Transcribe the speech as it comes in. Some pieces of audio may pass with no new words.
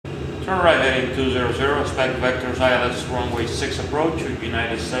Turn right heading 200, expect vectors ILS runway 6 approach with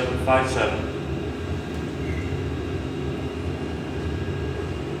United 757.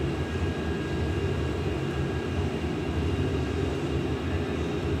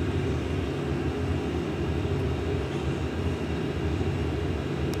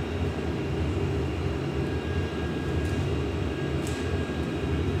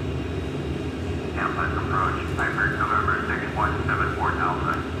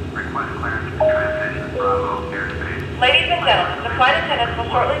 Ladies and gentlemen, the flight attendants will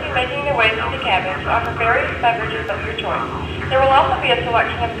shortly be making their way through the cabins to offer various beverages of your choice. There will also be a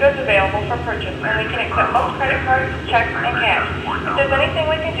selection of goods available for purchase, and we can accept most credit cards, checks, and cash. If there's anything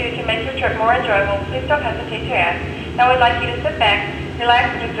we can do to make your trip more enjoyable, please don't hesitate to ask. Now we'd like you to sit back,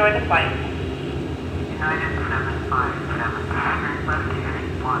 relax, and enjoy the flight. United 757, left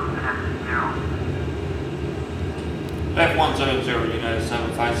heading 170. F170, United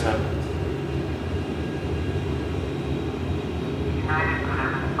 757. United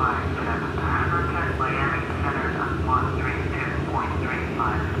 757, contact Miami Center on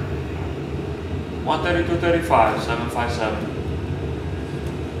 132.35. 132.35,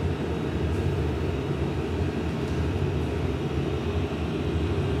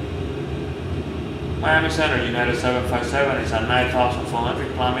 757. Miami Center, United 757 is at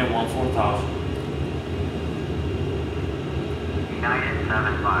 9,400, climbing 14,000. United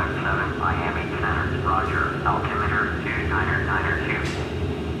 757, Miami Center, roger, altimeter 2992.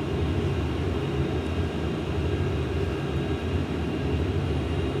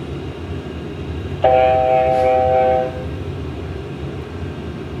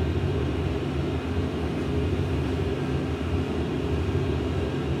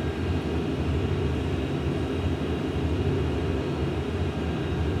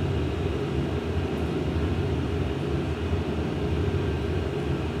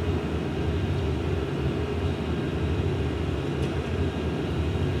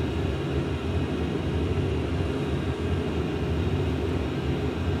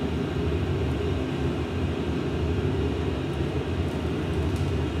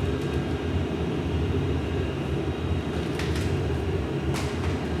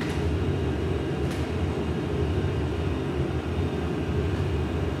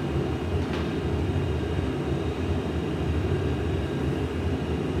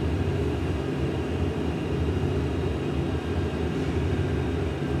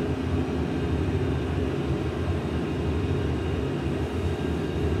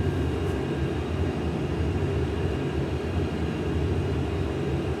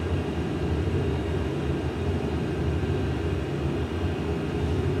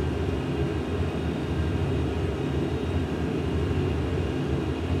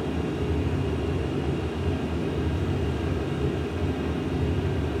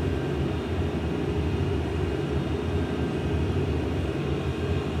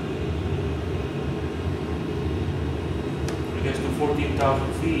 It gets to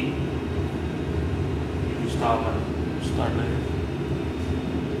 14,000 feet. You can start later.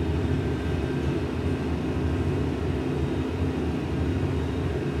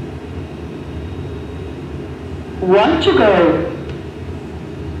 One to go.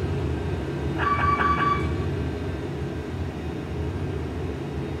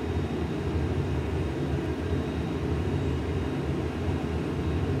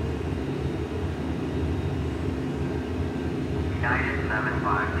 United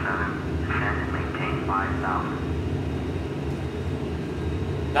 757, descend and maintain 5,000.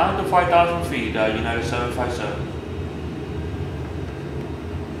 Down to 5,000 feet, United 757.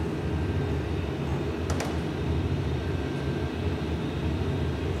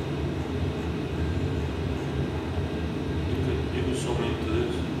 You could zoom into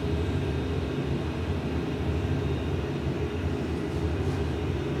this.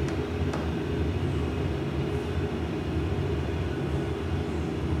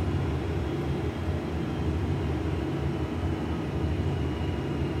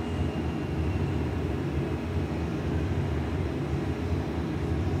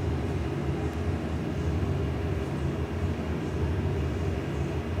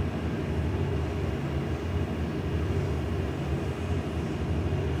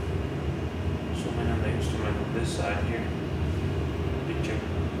 This side here. Picture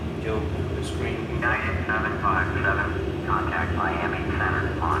Joe on the screen. United 757, contact Miami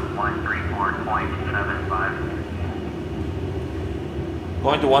Center on 134.75.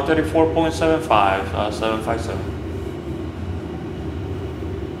 Going to 134.75, 757.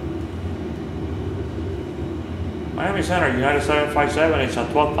 Miami Center, United 757, it's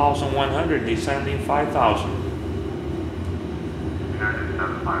at 12,100, descending 5,000. United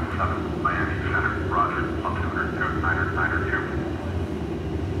 757. 7, Miami Center, Roger, altimeter 2992.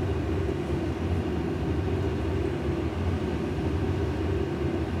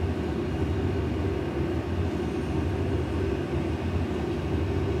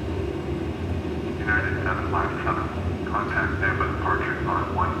 United 757, contact Tampa departure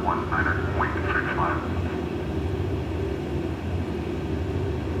on 119.65.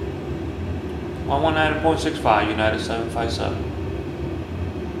 119.65, United 757.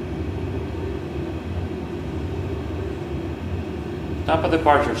 Tampa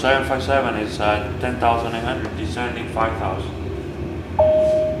departure 757 is 10,800, descending 5,000.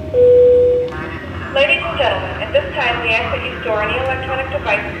 Ladies and gentlemen, at this time we ask that you store any electronic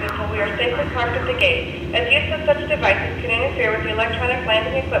devices until we are safely parked at the gate, as use of such devices can interfere with the electronic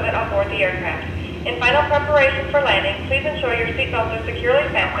landing equipment on board the aircraft. In final preparation for landing, please ensure your seatbelts are securely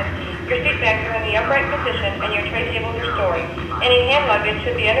fastened, your seat backs are in the upright position, and your tray tables are stored. Any hand luggage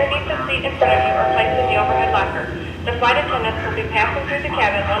should be underneath the seat in front of you or placed in the overhead locker. The flight attendants will be passing through the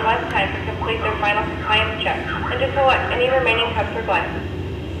cabin one last time to complete their final compliance check and to collect any remaining cups or glasses.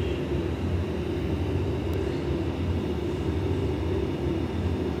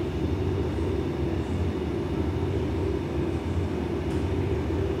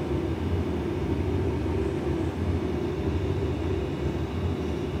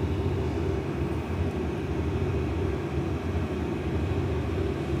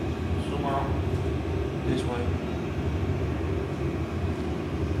 Zoom out this way.